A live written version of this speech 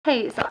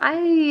Hey, so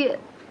I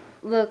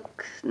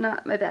look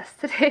not my best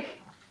today.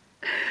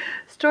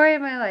 Story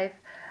of my life.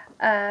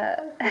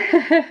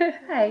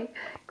 Hi.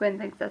 Gwen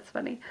thinks that's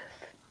funny.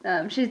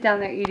 She's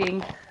down there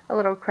eating a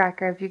little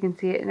cracker, if you can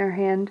see it in her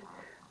hand.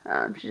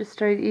 She just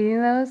started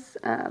eating those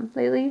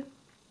lately,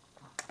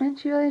 and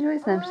she really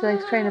enjoys them. She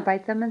likes trying to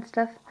bite them and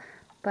stuff,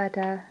 but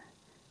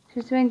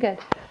she's doing good.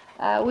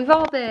 We've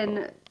all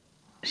been,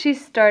 she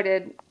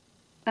started,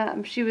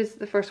 she was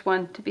the first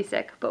one to be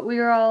sick, but we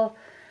were all,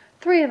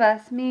 three of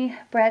us, me,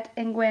 Brett,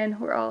 and Gwen,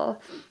 we all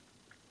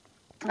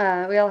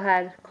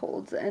had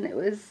colds, and it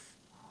was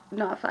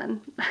not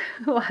fun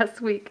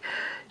last week.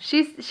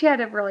 She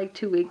had it for like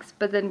 2 weeks,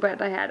 but then Brett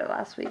and I had it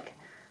last week,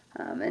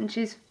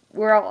 and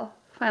we're all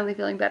finally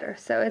feeling better,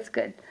 so it's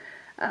good.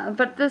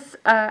 But this,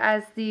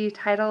 as the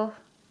title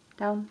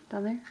down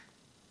there,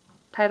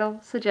 title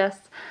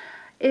suggests,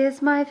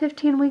 is my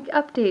 15-week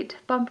update,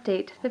 bump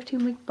date,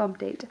 15-week bump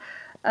date.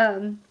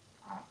 I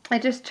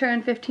just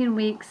turned 15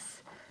 weeks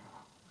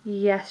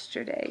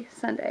yesterday,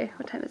 Sunday.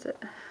 What time is it?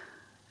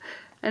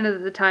 I know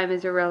that the time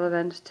is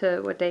irrelevant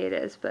to what day it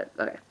is, but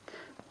okay.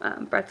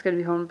 Brett's going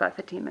to be home in about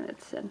 15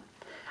 minutes, and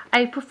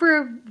I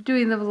prefer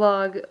doing the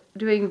vlog,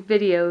 doing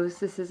videos,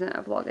 this isn't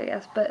a vlog I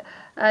guess, but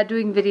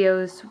doing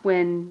videos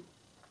when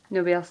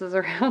nobody else is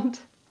around,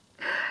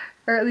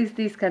 or at least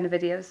these kind of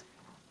videos.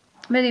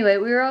 But anyway,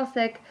 we were all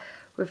sick,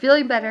 we're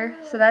feeling better,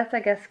 so that's, I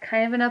guess,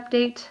 kind of an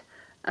update.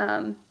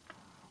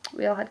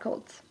 We all had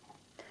colds,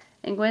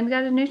 and Gwen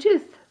got a new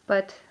tooth,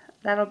 but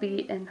that'll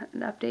be an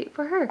update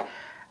for her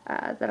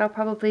that I'll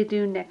probably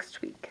do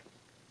next week.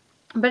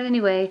 But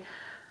anyway,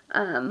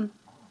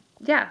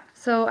 yeah,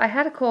 so I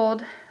had a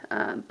cold,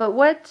 but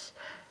what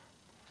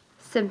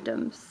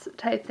symptoms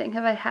type thing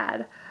have I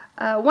had?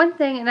 One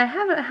thing, and I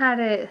haven't had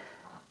it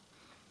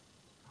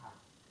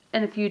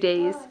in a few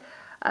days,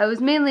 it was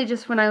mainly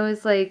just when I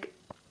was like,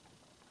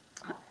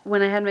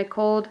 when I had my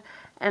cold,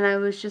 and I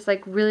was just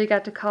like really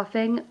got to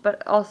coughing,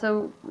 but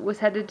also was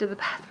headed to the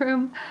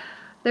bathroom.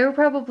 There were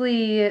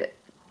probably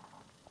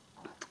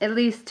at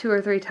least 2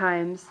 or 3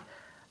 times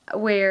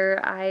where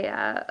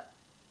I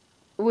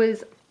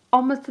was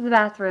almost to the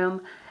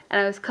bathroom and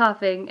I was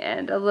coughing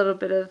and a little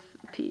bit of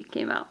pee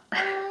came out.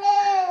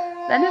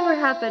 That never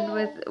happened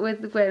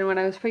with Gwen when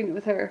I was pregnant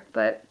with her,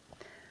 but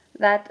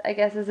that, I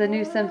guess, is a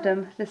new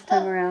symptom this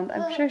time around.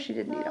 I'm sure she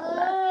didn't eat all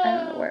that. I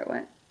don't know where it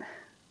went.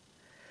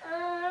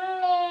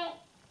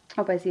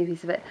 Hope I see a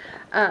piece of it.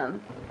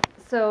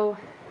 So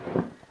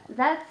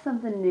that's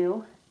something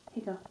new.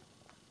 Here you go.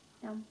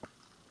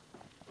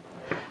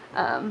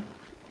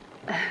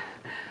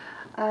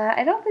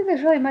 I don't think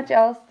there's really much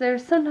else.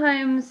 There's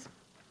sometimes,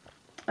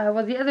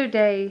 well, the other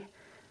day,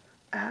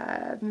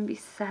 maybe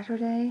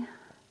Saturday,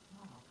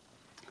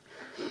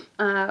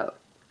 I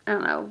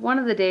don't know, one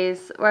of the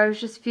days where I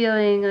was just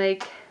feeling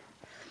like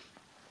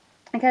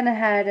I kind of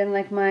had in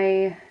like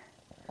my,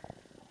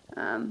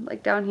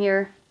 like down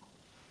here,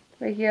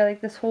 right here,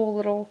 like this whole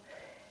little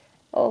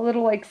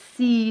like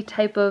C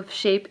type of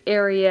shape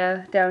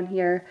area down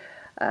here.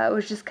 It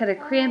was just kind of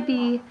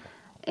crampy,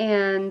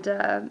 and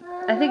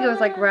I think it was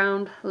like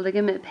round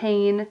ligament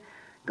pain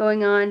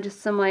going on,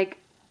 just some like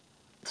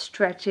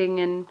stretching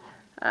and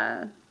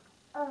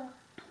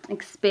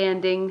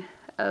expanding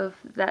of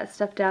that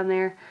stuff down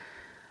there.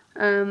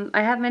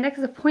 I have my next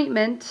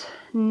appointment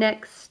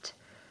next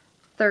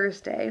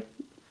Thursday,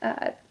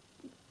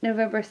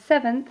 November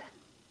 7th.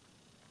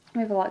 We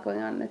have a lot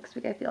going on next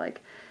week, I feel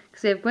like,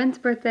 because we have Gwen's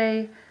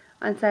birthday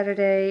on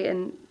Saturday,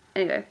 and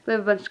anyway, we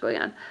have a bunch going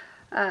on.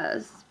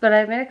 But I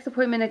have my next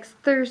appointment next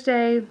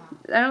Thursday.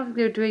 I don't think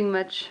they're doing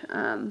much.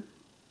 I'll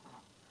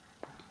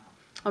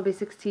be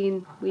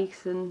 16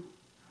 weeks and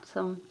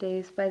some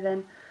days by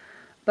then.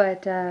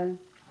 But, so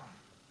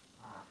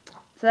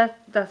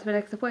that's my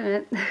next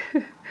appointment.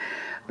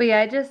 But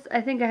yeah,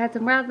 I think I had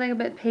some round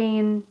ligament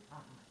pain,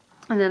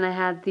 and then I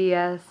had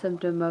the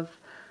symptom of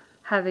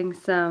having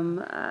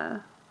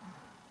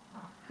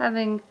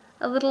having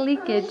a little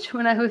leakage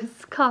when I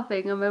was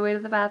coughing on my way to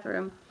the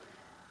bathroom,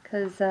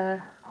 cause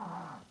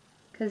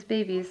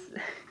babies.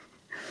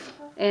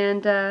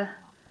 And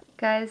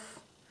guys,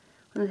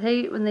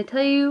 when they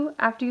tell you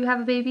after you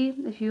have a baby,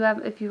 if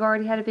you've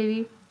already had a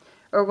baby,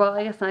 or well,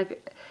 I guess not,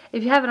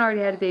 if you haven't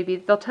already had a baby,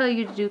 they'll tell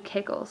you to do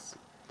Kegels.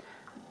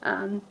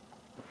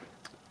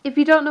 If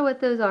you don't know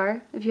what those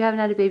are, if you haven't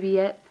had a baby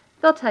yet,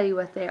 they'll tell you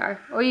what they are,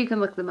 or you can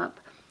look them up.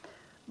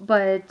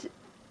 But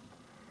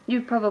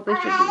you probably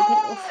should do the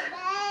Kegels.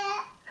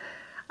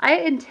 I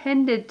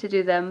intended to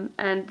do them,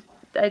 and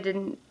I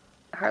didn't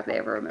hardly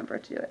ever remember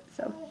to do it.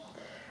 So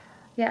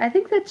yeah, I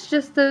think that's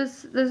just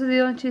those are the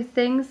only 2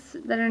 things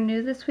that are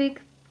new this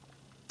week.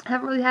 I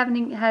haven't really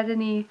had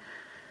any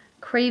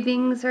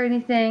cravings or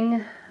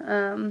anything.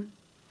 I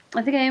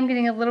think I am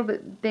getting a little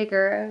bit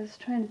bigger. I was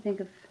trying to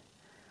think of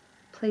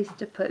a place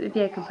to put.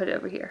 Maybe I can put it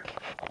over here.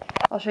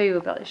 I'll show you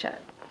a belly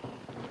shot.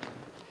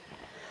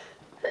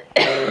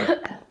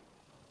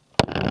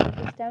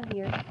 Just down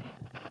here.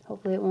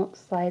 Hopefully it won't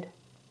slide.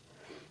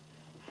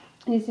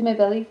 Can you see my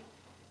belly?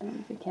 I don't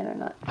know if you can or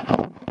not. I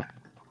don't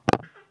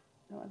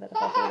want that to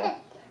fall through there.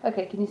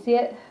 Okay, can you see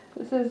it?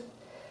 This is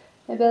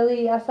my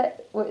belly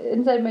outside,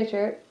 inside my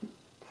shirt,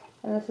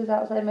 and this is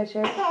outside my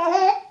shirt.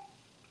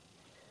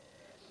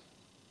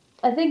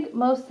 I think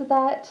most of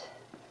that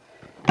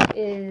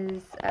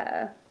is,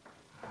 I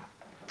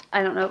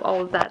don't know if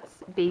all of that's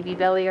baby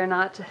belly or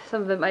not.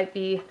 Some of it might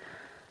be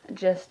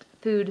just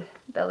food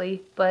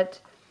belly, but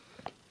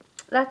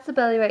that's the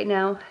belly right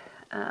now.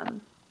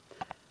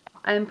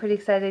 I'm pretty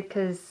excited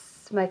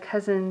because my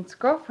cousin's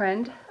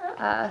girlfriend,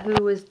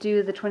 who was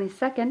due the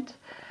 22nd,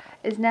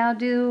 is now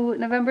due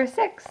November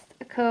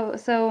 6th.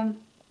 So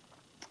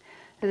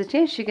there's a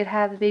chance she could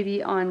have the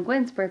baby on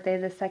Gwen's birthday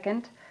the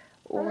 2nd,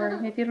 or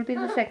maybe it'll be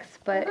the 6th,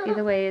 but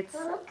either way it's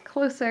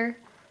closer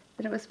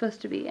than it was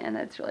supposed to be, and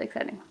that's really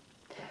exciting.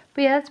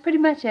 But yeah, that's pretty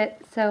much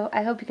it. So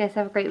I hope you guys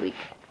have a great week.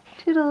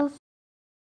 Toodles!